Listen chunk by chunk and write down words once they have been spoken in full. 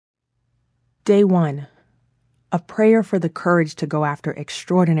Day 1. A prayer for the courage to go after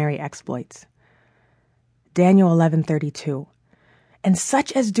extraordinary exploits. Daniel 11:32. And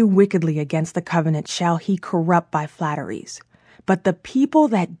such as do wickedly against the covenant shall he corrupt by flatteries. But the people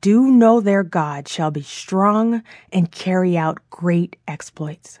that do know their God shall be strong and carry out great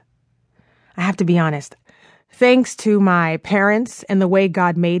exploits. I have to be honest. Thanks to my parents and the way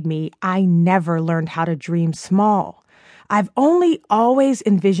God made me, I never learned how to dream small. I've only always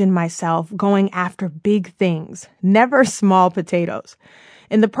envisioned myself going after big things, never small potatoes.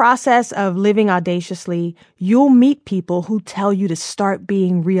 In the process of living audaciously, you'll meet people who tell you to start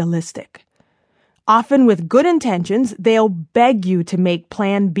being realistic. Often with good intentions, they'll beg you to make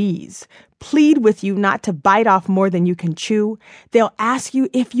plan Bs, plead with you not to bite off more than you can chew. They'll ask you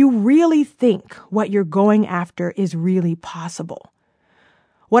if you really think what you're going after is really possible.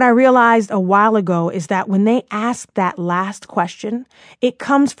 What I realized a while ago is that when they ask that last question, it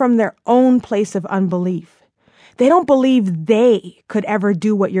comes from their own place of unbelief. They don't believe they could ever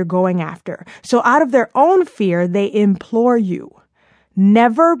do what you're going after. So out of their own fear, they implore you.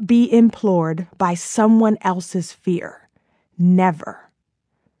 Never be implored by someone else's fear. Never.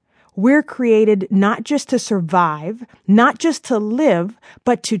 We're created not just to survive, not just to live,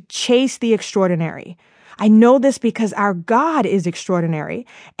 but to chase the extraordinary. I know this because our God is extraordinary,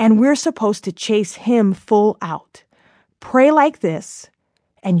 and we're supposed to chase him full out. Pray like this,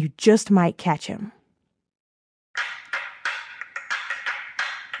 and you just might catch him.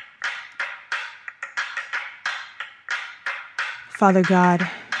 Father God,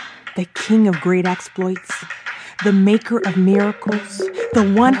 the King of great exploits, the maker of miracles,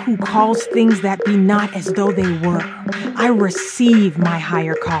 the one who calls things that be not as though they were, I receive my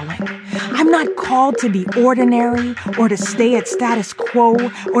higher calling. I'm not called to be ordinary or to stay at status quo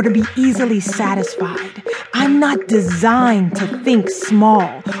or to be easily satisfied. I'm not designed to think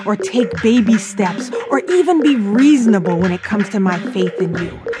small or take baby steps or even be reasonable when it comes to my faith in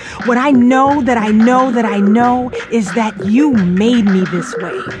you. What I know is that you made me this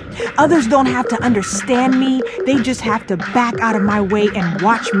way. Others don't have to understand me. They just have to back out of my way and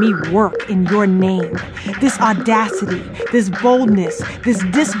watch me work in your name. This audacity, this boldness, this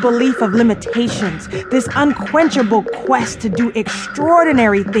disbelief of limitations, this unquenchable quest to do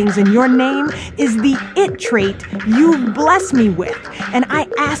extraordinary things in your name is the it trait you've blessed me with. And I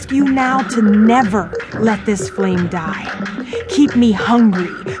ask you now to never let this flame die. Keep me hungry,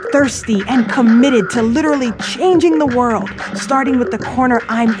 thirsty, and committed to literally changing the world, starting with the corner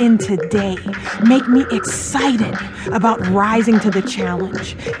I'm in today. Make me excited about rising to the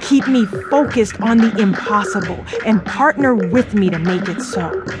challenge. Keep me focused on the impossible and partner with me to make it so.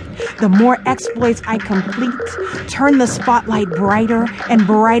 The more exploits I complete, turn the spotlight brighter and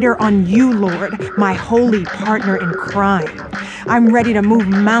brighter on you, Lord, my holy partner in crime. I'm ready to move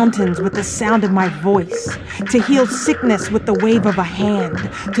mountains with the sound of my voice, to heal sickness with the wave of a hand,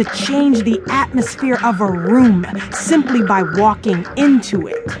 to change the atmosphere of a room simply by walking into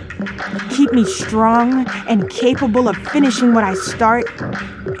it. Keep me strong and capable of finishing what I start,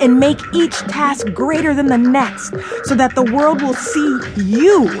 and make each task greater than the next so that the world will see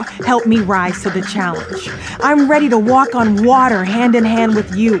you help me rise to the challenge. I'm ready to walk on water hand in hand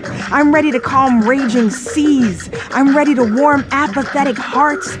with you. I'm ready to calm raging seas. I'm ready to warm apathetic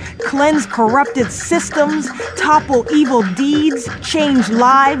hearts, cleanse corrupted systems, topple evil deeds, change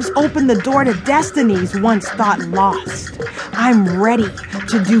lives, open the door to destinies once thought lost. I'm ready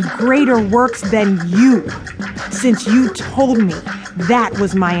to do greater works than you, since you told me that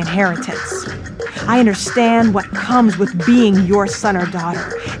was my inheritance. I understand what comes with being your son or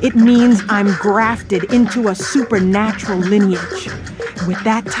daughter. It means I'm grafted into a supernatural lineage. With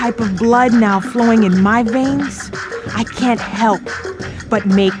that type of blood now flowing in my veins, I can't help but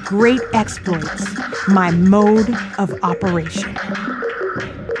make great exploits my mode of operation.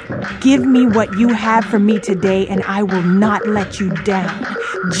 Give me what you have for me today, and I will not let you down.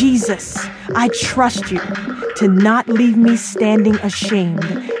 Jesus, I trust you to not leave me standing ashamed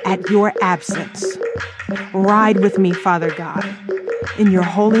at your absence. Ride with me, Father God. In your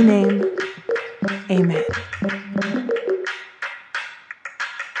holy name, amen.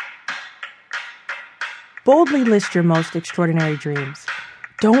 Boldly list your most extraordinary dreams.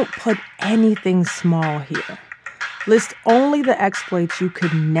 Don't put anything small here. List only the exploits you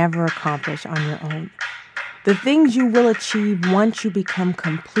could never accomplish on your own. The things you will achieve once you become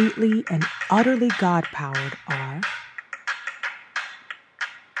completely and utterly God-powered are